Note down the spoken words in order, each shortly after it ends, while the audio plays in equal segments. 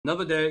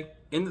Another day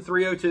in the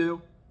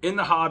 302, in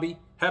the hobby,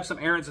 have some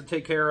errands to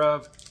take care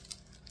of.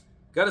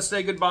 Got to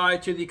say goodbye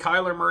to the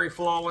Kyler Murray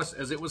Flawless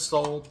as it was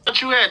sold.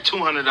 But you had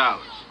 $200.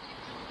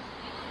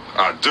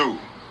 I do,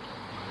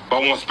 but I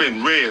won't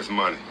spend Red's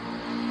money.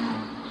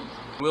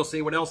 We'll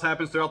see what else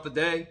happens throughout the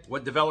day,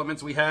 what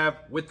developments we have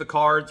with the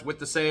cards, with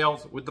the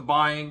sales, with the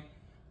buying.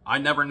 I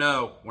never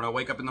know when I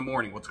wake up in the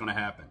morning what's going to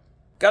happen.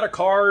 Got a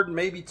card,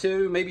 maybe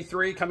two, maybe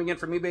three coming in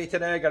from eBay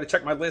today. Got to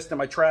check my list and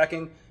my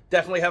tracking.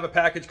 Definitely have a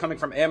package coming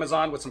from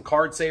Amazon with some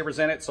card savers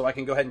in it so I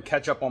can go ahead and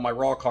catch up on my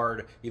raw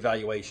card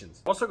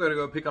evaluations. Also going to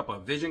go pick up a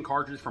Vision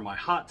cartridge for my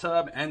hot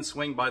tub and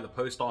swing by the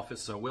post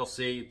office, so we'll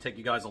see. Take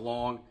you guys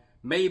along.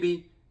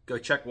 Maybe go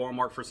check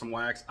Walmart for some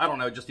wax. I don't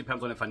know. It just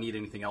depends on if I need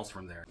anything else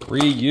from there.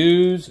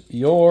 Reuse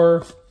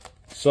your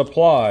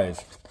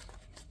supplies.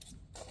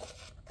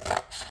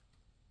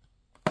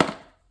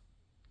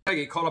 I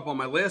get caught up on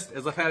my list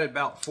as I've had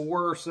about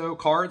 4 or so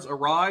cards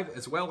arrive,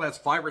 as well as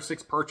 5 or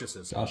 6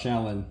 purchases. Josh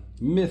Allen,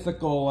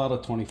 Mythical out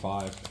of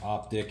 25.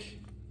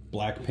 Optic,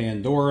 Black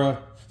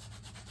Pandora.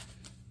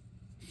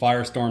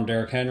 Firestorm,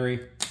 Derrick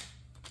Henry.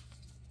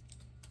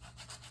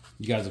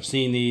 You guys have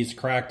seen these.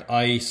 Cracked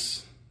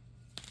Ice.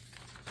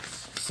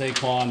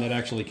 Saquon, that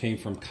actually came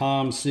from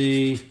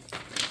ComC.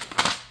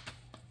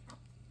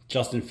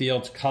 Justin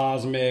Fields,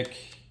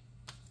 Cosmic.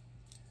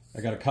 I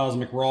got a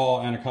Cosmic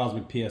Raw and a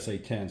Cosmic PSA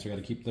 10, so I got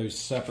to keep those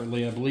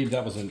separately. I believe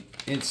that was an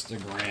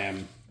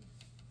Instagram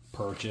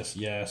purchase,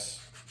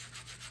 yes.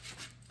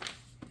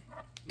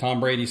 Tom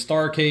Brady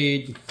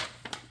Starcade.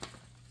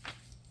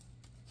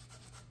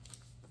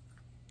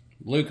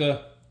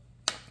 Luka,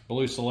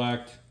 Blue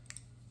Select.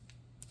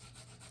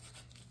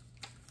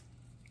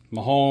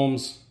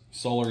 Mahomes,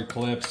 Solar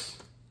Eclipse.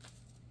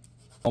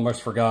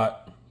 Almost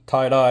forgot.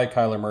 Tie-Dye,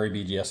 Kyler Murray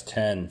BGS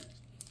 10,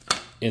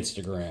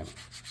 Instagram.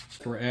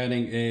 We're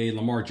adding a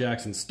Lamar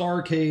Jackson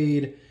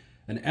Starcade,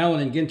 an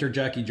Allen and Ginter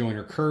Jackie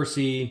Joyner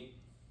Kersey,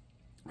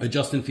 a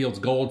Justin Fields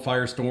Gold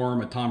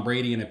Firestorm, a Tom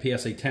Brady and a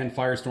PSA 10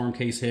 Firestorm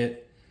case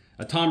hit,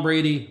 a Tom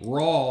Brady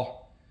Raw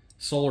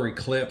Solar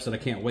Eclipse that I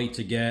can't wait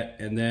to get,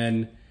 and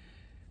then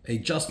a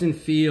Justin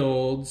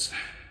Fields,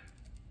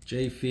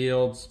 J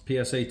Fields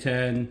PSA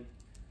 10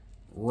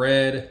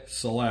 Red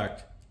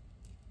Select.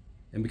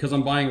 And because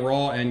I'm buying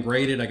raw and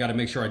graded, I got to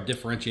make sure I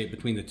differentiate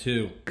between the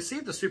two. I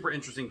received a super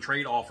interesting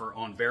trade offer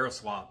on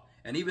veriswap.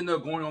 And even though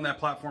going on that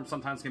platform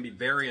sometimes can be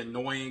very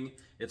annoying,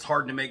 it's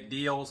hard to make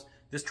deals,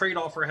 this trade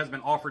offer has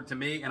been offered to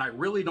me and I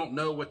really don't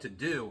know what to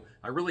do.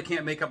 I really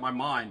can't make up my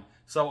mind.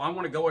 So I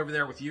want to go over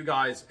there with you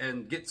guys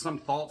and get some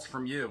thoughts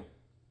from you.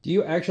 Do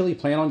you actually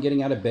plan on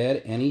getting out of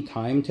bed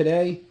anytime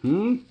today?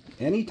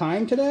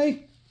 Anytime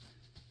today?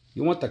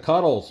 You want the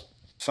cuddles.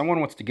 Someone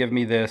wants to give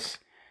me this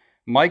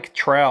Mike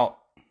Trout.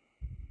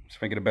 See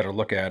if I get a better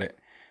look at it.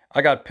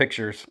 I got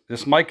pictures.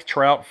 This Mike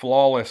Trout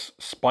Flawless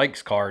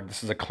Spikes card.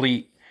 This is a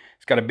cleat.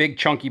 It's got a big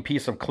chunky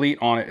piece of cleat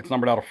on it. It's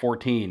numbered out of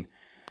 14.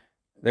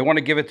 They want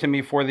to give it to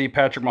me for the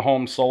Patrick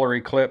Mahomes Solar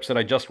Eclipse that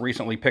I just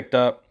recently picked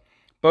up.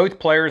 Both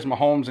players,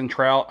 Mahomes and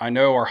Trout, I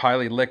know are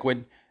highly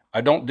liquid.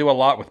 I don't do a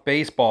lot with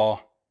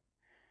baseball.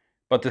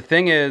 But the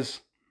thing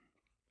is,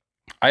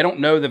 I don't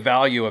know the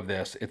value of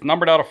this. It's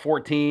numbered out of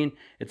 14.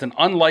 It's an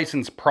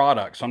unlicensed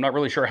product, so I'm not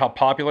really sure how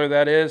popular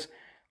that is.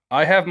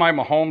 I have my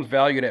Mahomes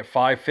valued at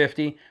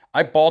 $550.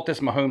 I bought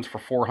this Mahomes for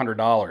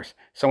 $400.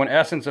 So in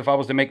essence, if I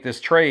was to make this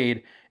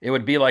trade, it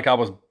would be like I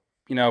was,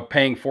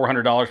 paying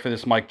 $400 for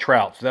this Mike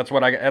Trout. So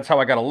that's how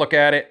I got to look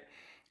at it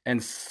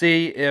and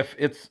see if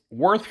it's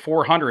worth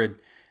 $400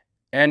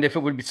 and if it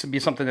would be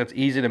something that's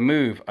easy to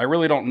move. I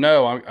really don't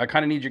know. I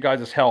kind of need you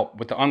guys' help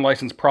with the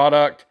unlicensed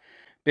product,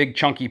 big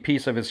chunky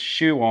piece of his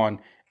shoe on,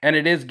 and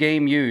it is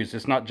game used.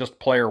 It's not just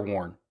player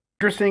worn.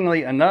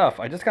 Interestingly enough,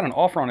 I just got an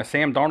offer on a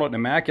Sam Darnold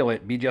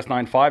Immaculate BGS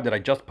 9.5 that I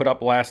just put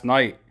up last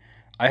night.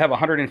 I have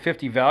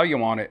 150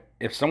 value on it.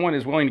 If someone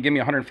is willing to give me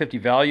 150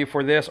 value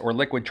for this or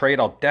liquid trade,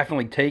 I'll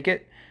definitely take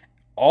it.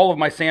 All of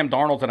my Sam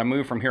Darnolds that I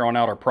move from here on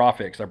out are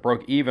profit because I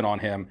broke even on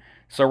him.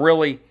 So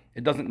really,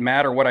 it doesn't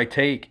matter what I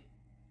take.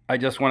 I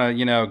just want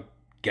to,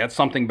 get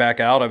something back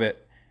out of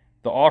it.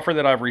 The offer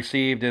that I've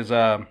received is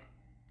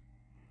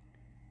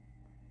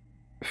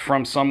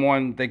from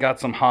someone. They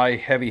got some high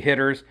heavy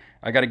hitters.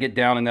 I got to get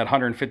down in that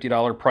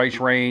 $150 price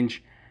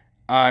range.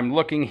 I'm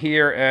looking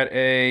here at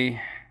a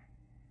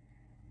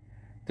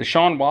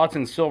Deshaun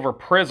Watson Silver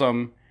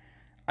Prism.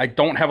 I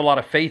don't have a lot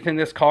of faith in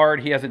this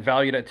card. He has it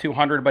valued at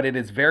 $200, but it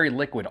is very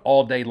liquid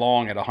all day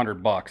long at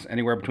 $100,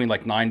 anywhere between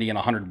like 90 and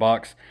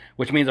 $100,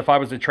 which means if I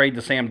was to trade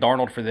to Sam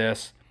Darnold for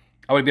this,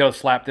 I would be able to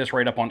slap this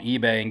right up on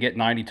eBay and get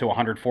 90 to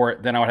 100 for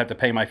it. Then I would have to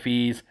pay my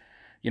fees,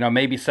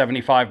 maybe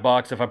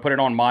 $75. If I put it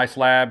on my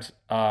slabs,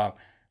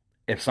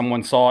 if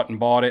someone saw it and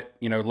bought it,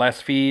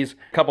 less fees.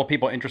 A couple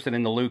people interested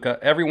in the Luka.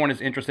 Everyone is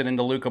interested in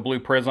the Luka Blue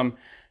Prism.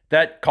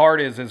 That card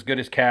is as good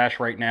as cash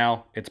right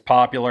now. It's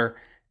popular.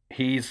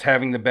 He's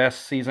having the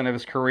best season of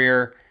his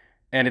career,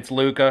 and it's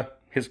Luka.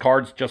 His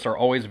cards just are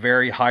always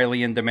very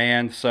highly in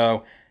demand.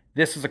 So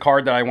this is a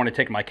card that I want to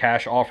take my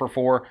cash offer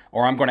for,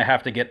 or I'm going to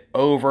have to get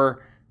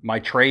over my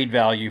trade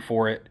value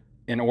for it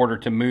in order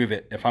to move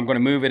it. If I'm going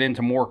to move it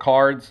into more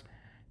cards,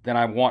 then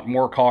I want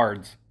more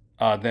cards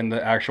than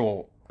the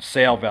actual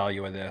sale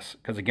value of this,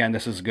 because again,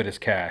 this is as good as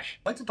cash.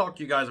 I'd like to talk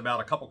to you guys about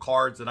a couple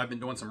cards that I've been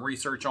doing some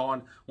research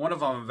on. One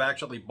of them I've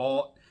actually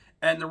bought,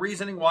 and the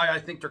reasoning why I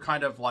think they're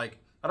kind of like,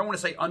 I don't want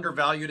to say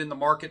undervalued in the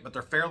market, but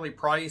they're fairly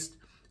priced,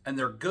 and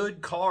they're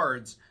good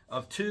cards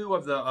of two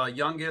of the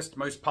youngest,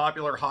 most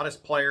popular,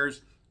 hottest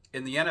players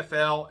in the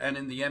NFL and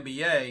in the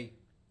NBA.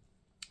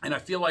 And I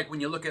feel like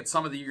when you look at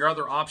some of your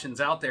other options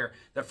out there,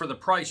 that for the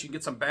price, you can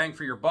get some bang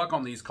for your buck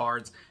on these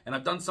cards. And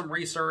I've done some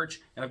research,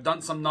 and I've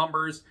done some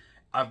numbers.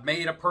 I've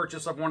made a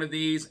purchase of one of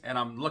these, and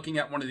I'm looking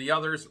at one of the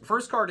others.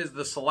 First card is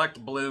the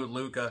Select Blue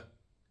Luka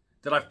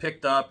that I've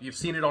picked up. You've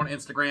seen it on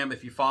Instagram.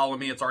 If you follow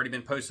me, it's already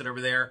been posted over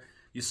there.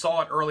 You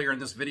saw it earlier in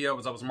this video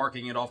as I was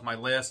marking it off my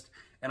list.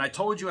 And I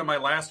told you in my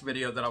last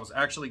video that I was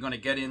actually going to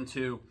get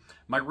into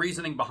my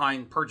reasoning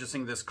behind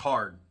purchasing this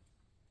card.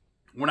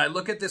 When I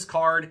look at this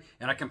card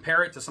and I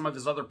compare it to some of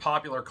his other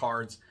popular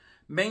cards,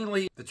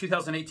 mainly the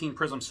 2018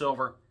 Prism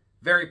Silver,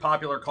 very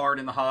popular card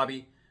in the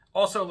hobby,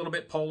 also a little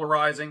bit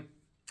polarizing.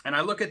 And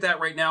I look at that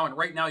right now, and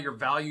right now your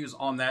values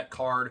on that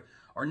card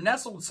are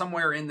nestled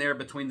somewhere in there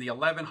between the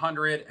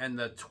 $1,100 and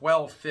the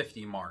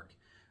 $1,250 mark,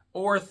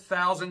 or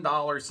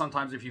 $1,000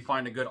 sometimes if you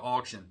find a good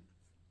auction.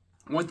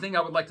 One thing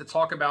I would like to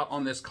talk about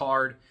on this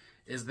card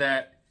is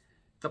that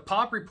the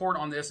pop report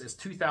on this is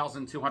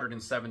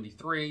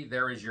 2,273.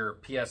 There is your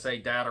PSA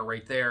data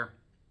right there.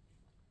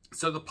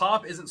 So the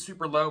pop isn't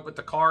super low, but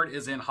the card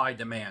is in high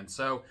demand.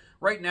 So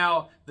right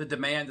now, the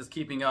demand is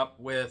keeping up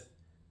with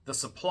the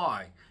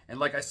supply. And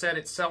like I said,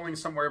 it's selling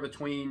somewhere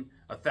between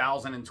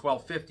 $1,000 and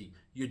 $1,250.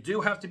 You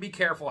do have to be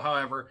careful,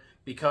 however,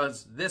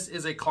 because this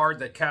is a card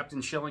that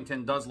Captain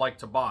Shillington does like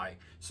to buy.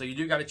 So you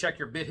do got to check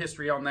your bid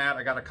history on that.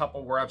 I got a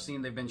couple where I've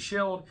seen they've been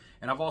shilled,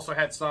 and I've also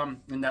had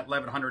some in that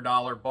 $1,100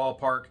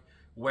 ballpark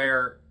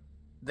where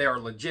they are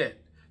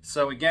legit.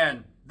 So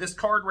again, this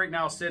card right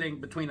now is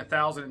sitting between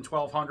 $1,000 and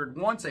 $1,200.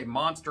 Once a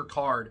monster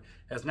card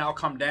has now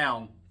come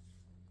down,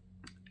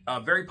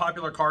 a very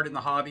popular card in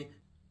the hobby.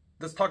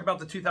 Let's talk about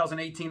the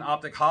 2018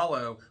 Optic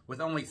Holo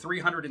with only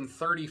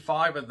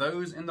 335 of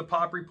those in the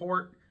pop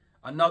report.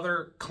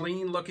 Another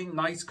clean looking,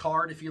 nice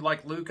card if you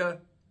like Luka.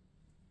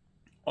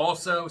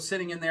 Also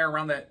sitting in there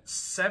around that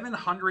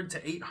 $700 to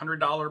 $800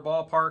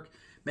 ballpark.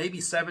 Maybe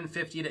 $750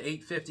 to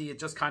 $850. It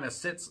just kind of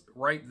sits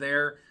right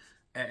there,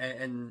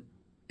 and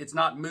it's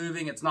not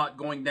moving. It's not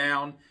going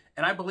down.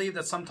 And I believe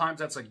that sometimes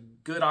that's a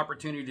good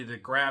opportunity to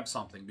grab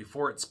something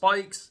before it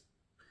spikes,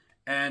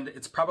 and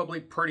it's probably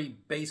pretty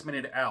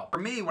basemented out. For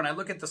me, when I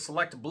look at the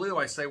Select Blue,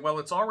 I say, well,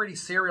 it's already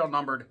serial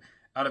numbered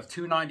out of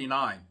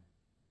 $299,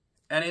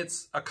 and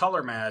it's a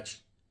color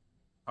match,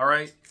 all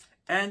right?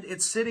 And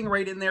it's sitting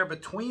right in there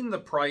between the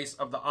price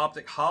of the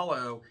Optic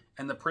Holo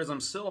and the Prism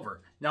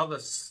Silver. Now, the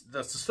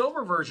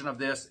silver version of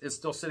this is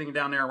still sitting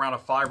down there around a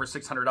 $500 or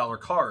 $600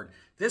 card.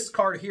 This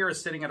card here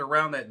is sitting at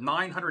around that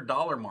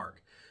 $900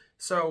 mark.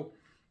 So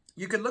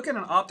you could look at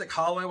an Optic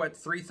Holo at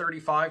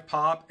 $335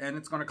 pop, and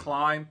it's going to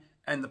climb,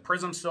 and the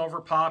Prism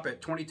Silver pop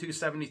at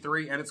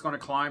 $22.73, and it's going to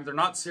climb. They're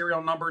not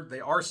serial numbered.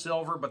 They are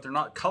silver, but they're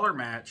not color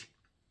match.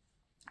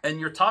 And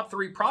your top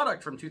three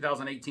product from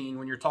 2018,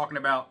 when you're talking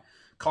about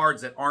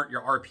cards that aren't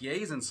your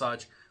RPAs and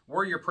such,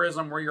 were your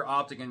Prism, were your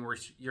Optic, and were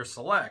your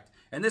Select.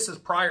 And this is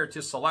prior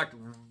to Select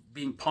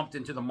being pumped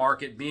into the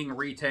market, being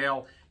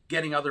retail,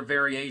 getting other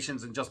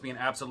variations, and just being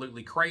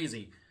absolutely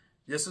crazy.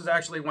 This is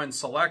actually when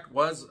Select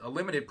was a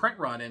limited print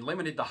run and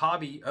limited to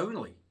hobby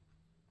only.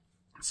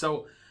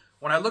 So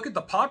when I look at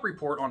the pop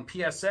report on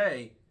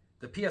PSA,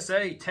 the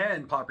PSA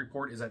 10 pop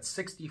report is at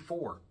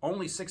 64,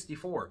 only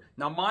 64.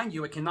 Now, mind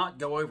you, it cannot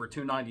go over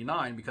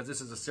 299 because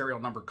this is a serial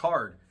number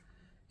card.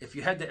 If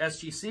you head to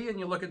SGC and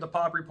you look at the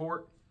pop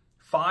report,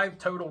 5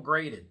 total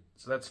graded.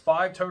 So that's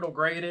 5 total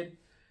graded,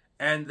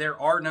 and there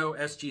are no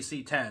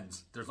SGC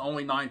 10s. There's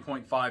only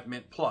 9.5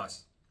 mint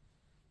plus.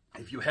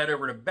 If you head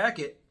over to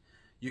Beckett,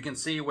 you can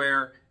see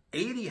where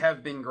 80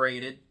 have been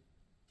graded,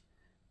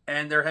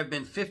 and there have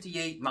been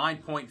 58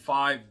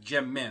 9.5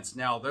 gem mints.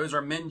 Now, those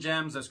are mint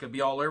gems. This could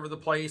be all over the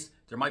place.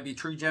 There might be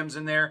true gems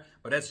in there,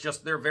 but that's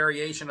just their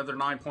variation of their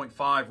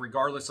 9.5,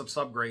 regardless of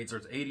subgrades.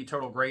 There's 80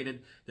 total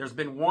graded. There's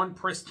been 1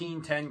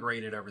 pristine 10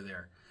 graded over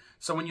there.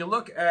 So when you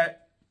look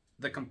at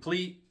the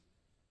complete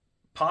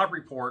pop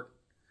report,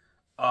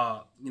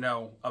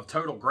 of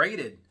total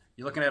graded,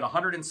 you're looking at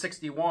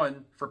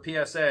 161 for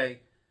PSA,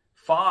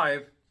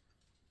 5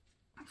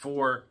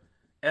 for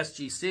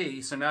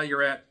SGC. So now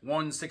you're at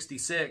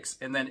 166,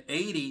 and then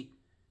 80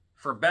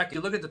 for Beck.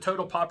 You look at the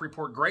total pop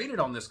report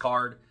graded on this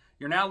card,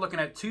 you're now looking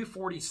at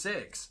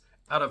 246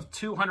 out of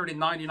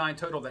 299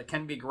 total that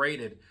can be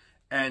graded,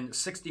 and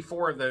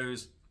 64 of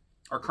those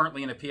are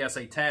currently in a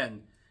PSA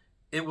 10.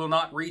 It will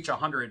not reach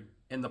 100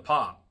 in the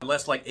pop,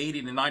 unless like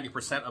 80 to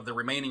 90% of the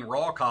remaining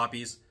raw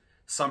copies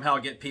somehow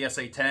get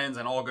PSA 10s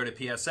and all go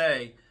to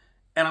PSA.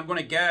 And I'm going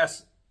to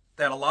guess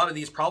that a lot of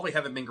these probably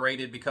haven't been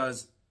graded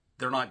because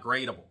they're not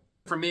gradable.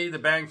 For me, the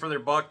bang for their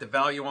buck, the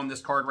value on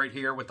this card right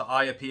here with the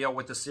eye appeal,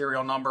 with the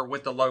serial number,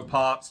 with the low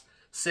pops,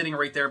 sitting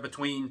right there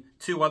between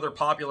two other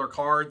popular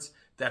cards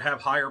that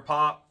have higher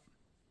pop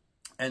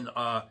and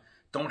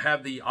don't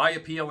have the eye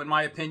appeal, in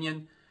my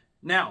opinion.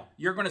 Now,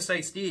 you're going to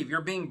say, Steve,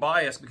 you're being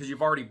biased because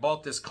you've already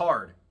bought this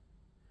card.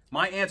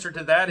 My answer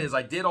to that is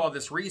I did all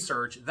this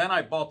research, then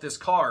I bought this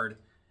card,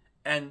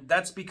 and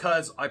that's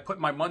because I put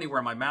my money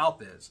where my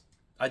mouth is.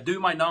 I do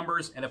my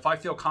numbers, and if I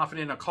feel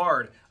confident in a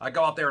card, I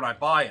go out there and I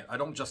buy it. I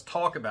don't just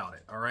talk about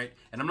it, all right?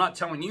 And I'm not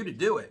telling you to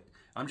do it.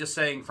 I'm just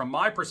saying from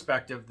my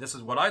perspective, this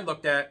is what I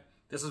looked at.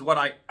 This is what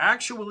I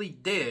actually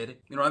did.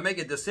 You know, I make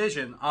a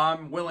decision.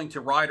 I'm willing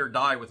to ride or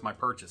die with my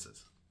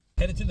purchases.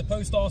 Headed to the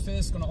post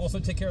office. Going to also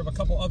take care of a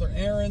couple other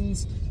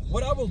errands.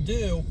 What I will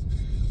do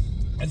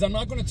is I'm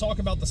not going to talk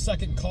about the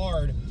second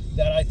card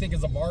that I think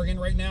is a bargain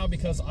right now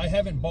because I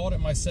haven't bought it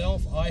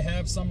myself. I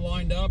have some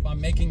lined up.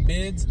 I'm making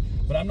bids,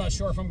 but I'm not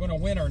sure if I'm going to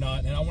win or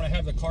not, and I want to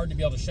have the card to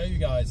be able to show you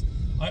guys.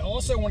 I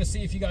also want to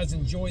see if you guys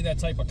enjoy that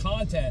type of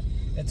content.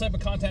 That type of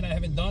content I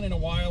haven't done in a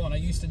while, and I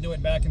used to do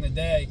it back in the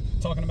day,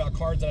 talking about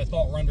cards that I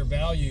thought were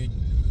undervalued,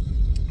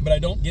 but I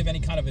don't give any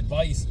kind of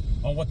advice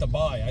on what to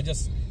buy. I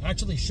just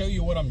actually show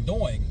you what I'm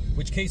doing,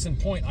 which case in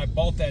point, I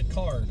bought that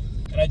card,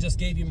 and I just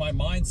gave you my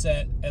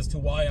mindset as to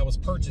why I was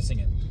purchasing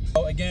it.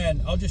 So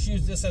again, I'll just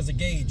use this as a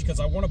gauge because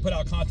I want to put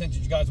out content that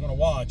you guys want to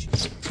watch.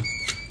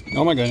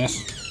 Oh my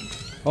goodness.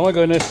 Oh my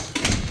goodness.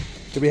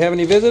 Do we have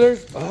any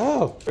visitors?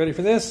 Oh, ready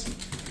for this?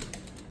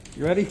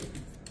 You ready?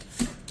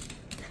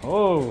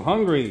 Oh,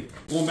 hungry.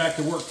 Going back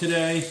to work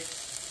today.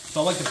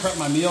 So I like to prep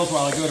my meals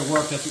while I go to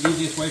work. That's the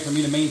easiest way for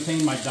me to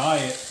maintain my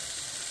diet.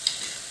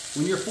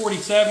 When you're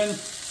 47,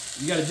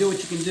 you got to do what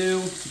you can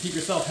do to keep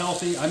yourself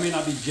healthy. I may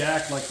not be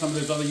jacked like some of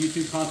those other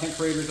YouTube content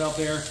creators out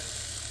there,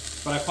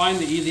 but I find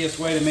the easiest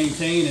way to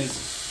maintain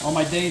is on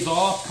my days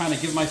off, kind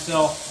of give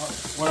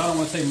myself what I don't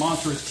want to say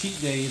monstrous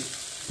cheat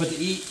days, but to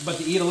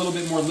eat a little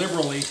bit more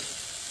liberally.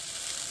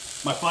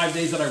 My 5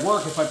 days that I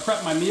work, if I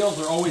prep my meals,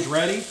 they're always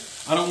ready.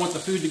 I don't want the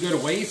food to go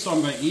to waste, so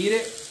I'm going to eat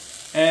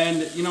it.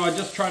 And, you know, I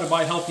just try to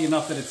buy healthy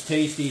enough that it's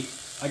tasty.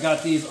 I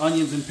got these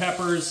onions and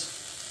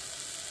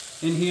peppers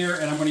in here,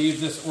 and I'm going to use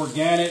this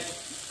organic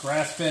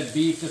grass-fed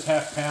beef, this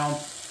 ½ pound.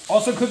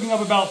 Also cooking up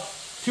about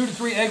 2 to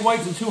 3 egg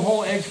whites and 2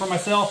 whole eggs for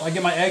myself. I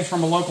get my eggs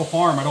from a local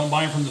farm. I don't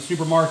buy them from the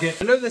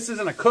supermarket. I know this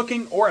isn't a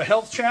cooking or a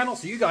health channel,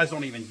 so you guys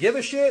don't even give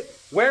a shit.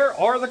 Where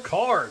are the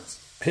cards?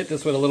 Hit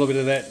this with a little bit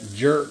of that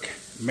jerk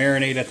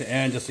marinade at the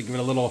end just to give it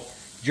a little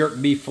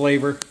jerk beef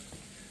flavor.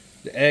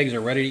 The eggs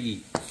are ready to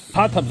eat.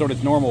 Hot tub's on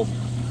its normal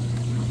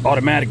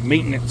automatic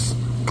maintenance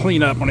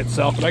cleanup on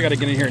itself, but I got to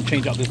get in here and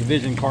change out this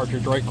Vision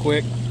cartridge right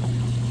quick.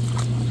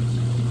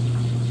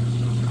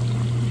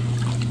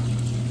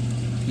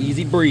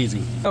 Easy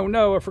breezy. Oh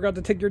no, I forgot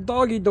to take your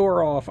doggy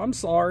door off. I'm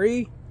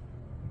sorry.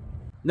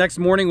 Next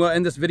morning, we'll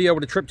end this video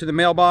with a trip to the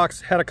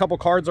mailbox. Had a couple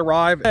cards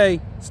arrive.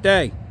 Hey,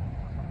 stay.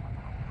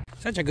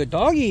 Such a good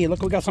doggy.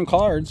 Look, we got some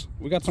cards.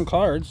 We got some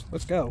cards.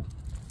 Let's go.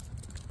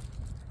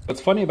 What's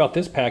funny about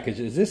this package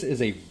is this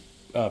is a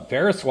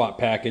veriswap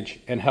package,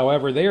 and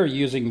however, they are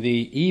using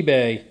the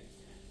eBay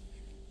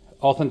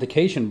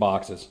authentication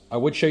boxes. I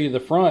would show you the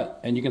front,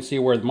 and you can see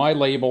where my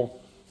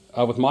label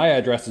with my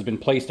address has been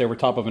placed over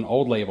top of an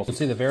old label. You can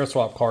see the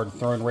veriswap card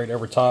thrown right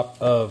over top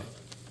of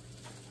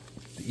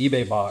the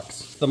eBay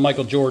box. The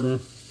Michael Jordan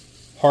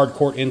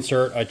hardcourt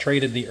insert. I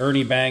traded the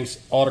Ernie Banks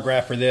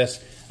autograph for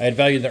this. I had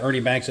valued the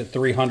Ernie Banks at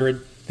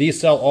 $300. These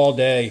sell all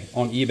day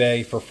on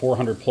eBay for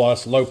 $400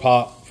 plus. Low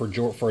pop for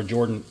a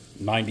Jordan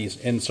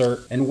 90s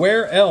insert. And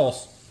where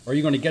else are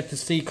you going to get to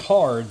see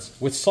cards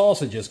with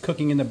sausages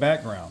cooking in the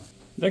background?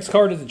 Next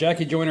card is the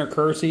Jackie Joyner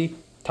Kersey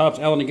Topps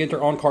Allen &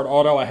 Ginter on-card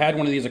auto. I had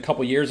one of these a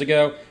couple years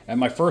ago. At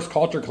my first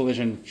Culture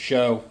Collision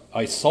show,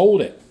 I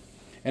sold it.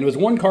 And it was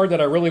one card that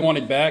I really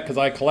wanted back because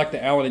I collect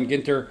the Allen &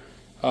 Ginter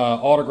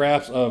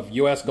autographs of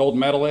U.S. gold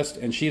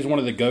medalists, and she's one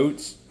of the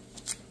GOATs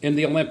in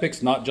the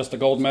Olympics, not just a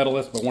gold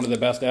medalist, but one of the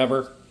best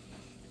ever.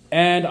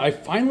 And I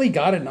finally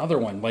got another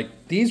one.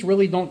 Like, these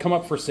really don't come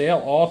up for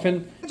sale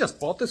often. I just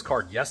bought this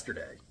card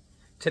yesterday.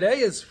 Today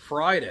is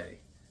Friday,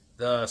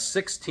 the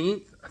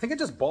 16th. I think I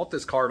just bought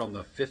this card on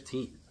the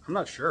 15th. I'm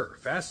not sure.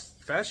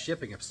 Fast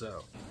shipping if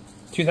so.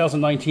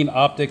 2019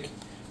 Optic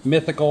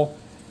Mythical.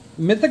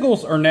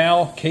 Mythicals are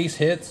now case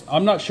hits.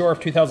 I'm not sure if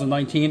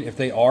 2019, if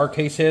they are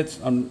case hits.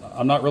 I'm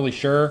not really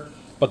sure.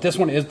 But this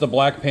one is the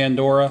Black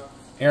Pandora.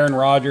 Aaron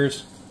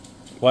Rodgers.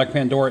 Black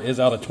Pandora is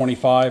out at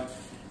 25.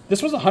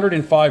 This was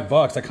 105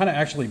 bucks. I kind of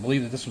actually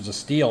believe that this was a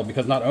steal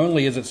because not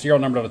only is it serial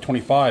numbered out of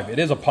 25, it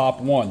is a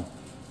pop 1.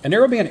 And there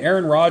will be an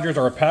Aaron Rodgers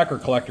or a Packer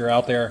collector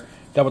out there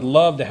that would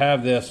love to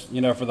have this,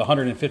 you know, for the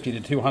 $150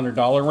 to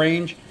 $200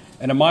 range.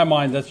 And in my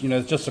mind, that's, you know,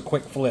 it's just a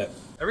quick flip.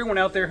 Everyone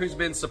out there who's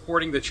been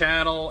supporting the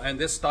channel and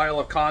this style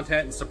of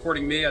content and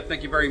supporting me, I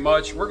thank you very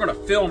much. We're going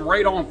to film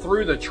right on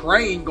through the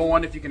train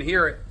going, if you can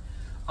hear it.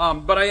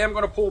 But I am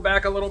going to pull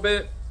back a little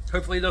bit.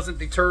 Hopefully it doesn't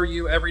deter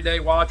you everyday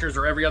watchers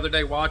or every other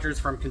day watchers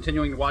from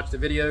continuing to watch the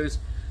videos.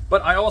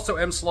 But I also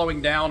am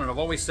slowing down, and I've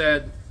always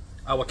said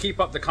I will keep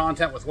up the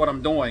content with what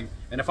I'm doing.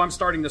 And if I'm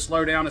starting to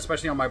slow down,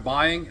 especially on my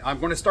buying, I'm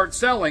going to start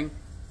selling.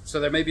 So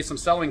there may be some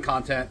selling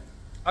content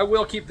I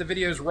will keep the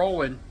videos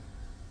rolling.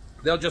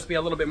 They'll just be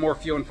a little bit more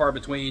few and far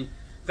between.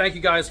 Thank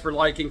you guys for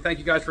liking. Thank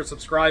you guys for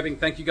subscribing.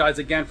 Thank you guys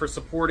again for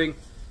supporting.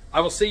 I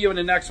will see you in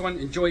the next one.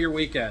 Enjoy your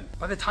weekend.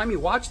 By the time you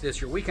watch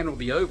this, your weekend will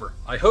be over.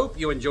 I hope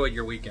you enjoyed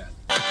your weekend.